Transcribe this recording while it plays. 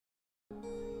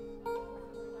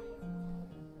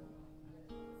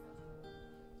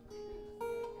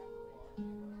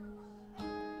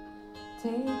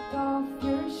Take off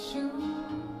your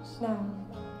shoes now.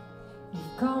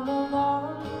 You've come a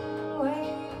long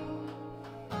way.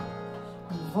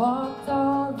 You've walked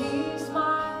all these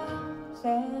miles,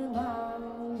 and now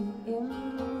you're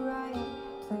in the right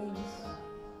place.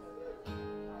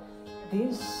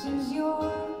 This is your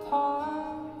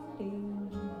party,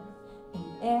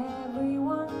 and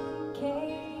everyone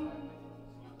came.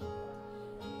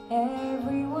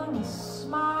 Everyone's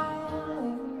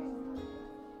smiling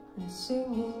and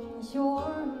singing your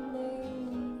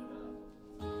name.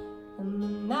 And the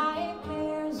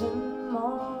nightmares and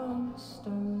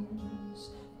monsters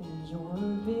and your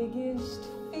biggest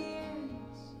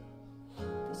fears,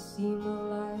 they seem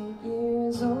light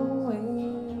years away.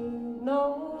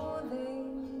 No, they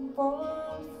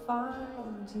won't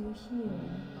find you here.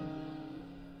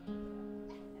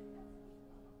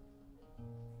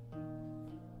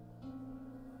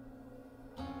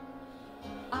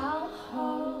 I'll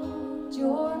hold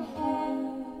your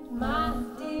hand, my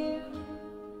dear.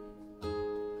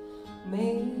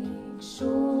 Make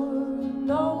sure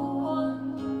no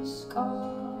one's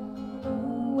gonna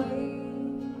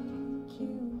wake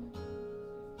you.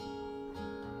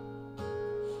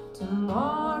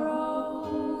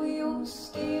 Tomorrow you'll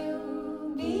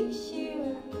still be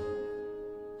here,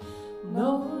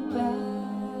 no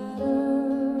matter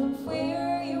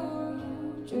where your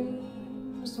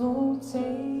dreams will take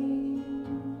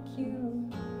you.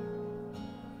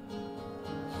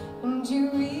 And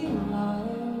you realize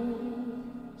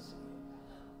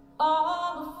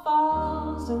all the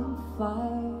falls and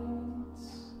flights,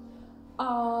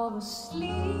 all the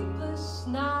sleepless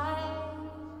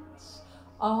nights,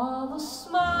 all the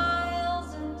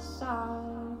smiles and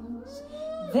sighs,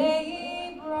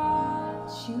 they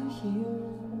brought you here.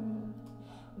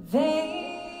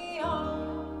 They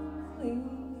only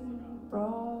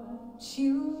brought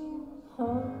you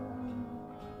home.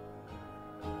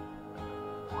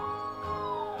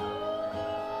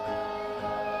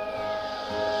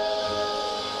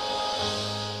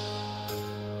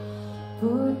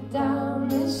 Put down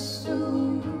this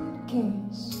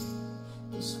suitcase,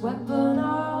 this weapon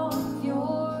of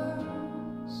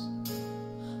yours.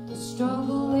 The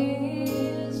struggle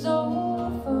is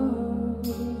over,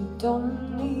 you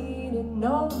don't need it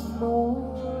no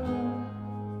more.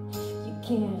 You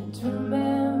can't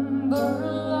remember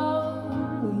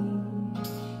lonely,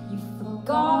 you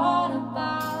forgot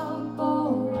about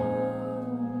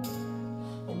bored,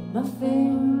 and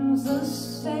nothing's the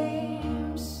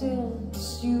same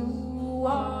since you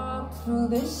walked through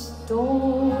this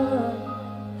door.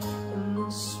 And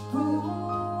this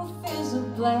roof is a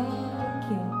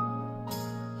blanket,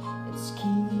 it's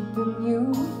keeping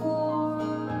you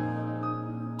warm.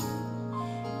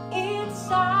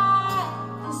 Inside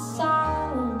the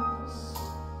silence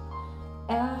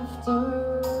after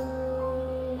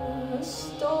a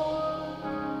storm.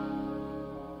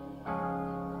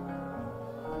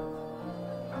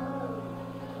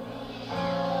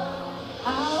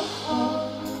 I'll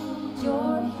hold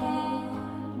your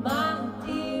hand, my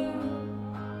dear.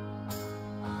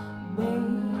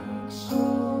 Make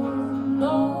sure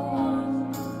no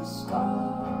one's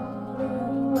gonna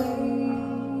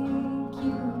wake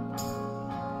you.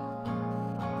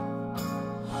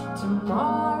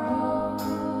 Tomorrow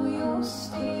you'll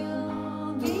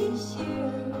still be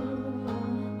here,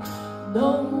 no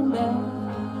matter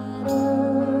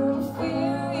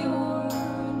where your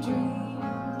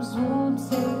dreams will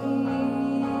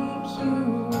take you.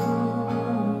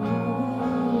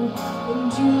 And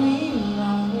you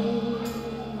realize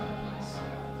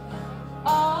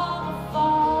all the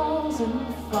falls and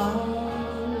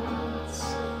fights,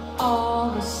 all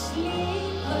the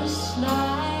sleepless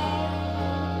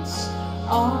nights,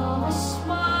 all the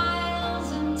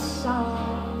smiles and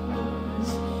sighs,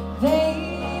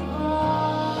 they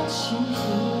brought you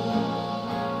here.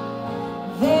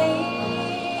 They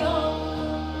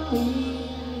only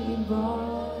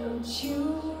brought you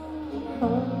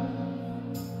home.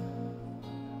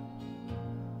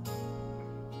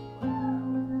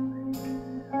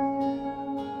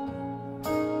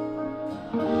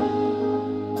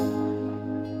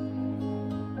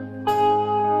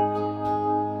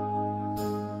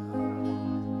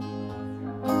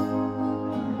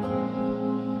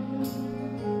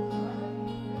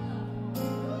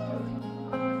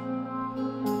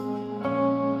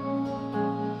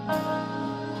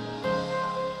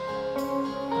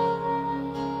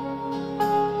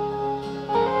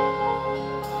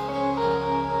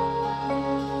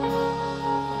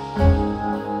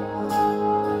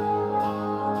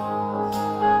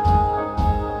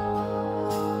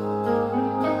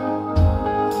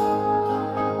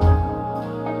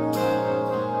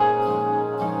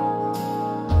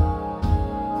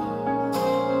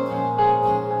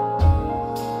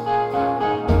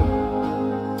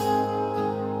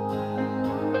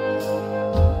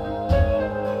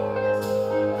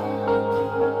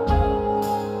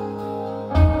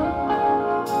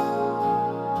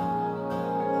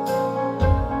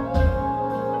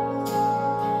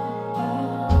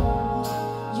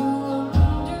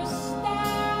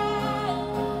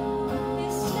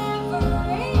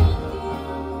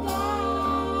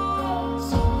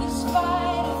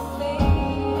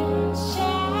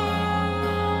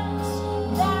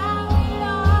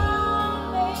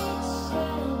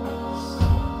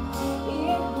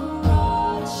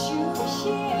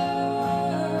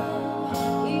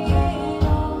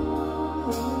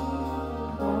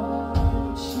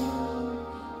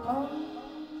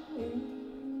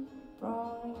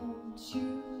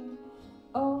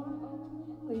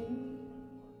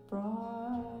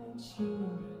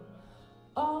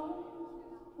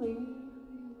 believe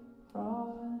we brought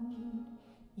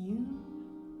you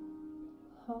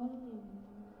home.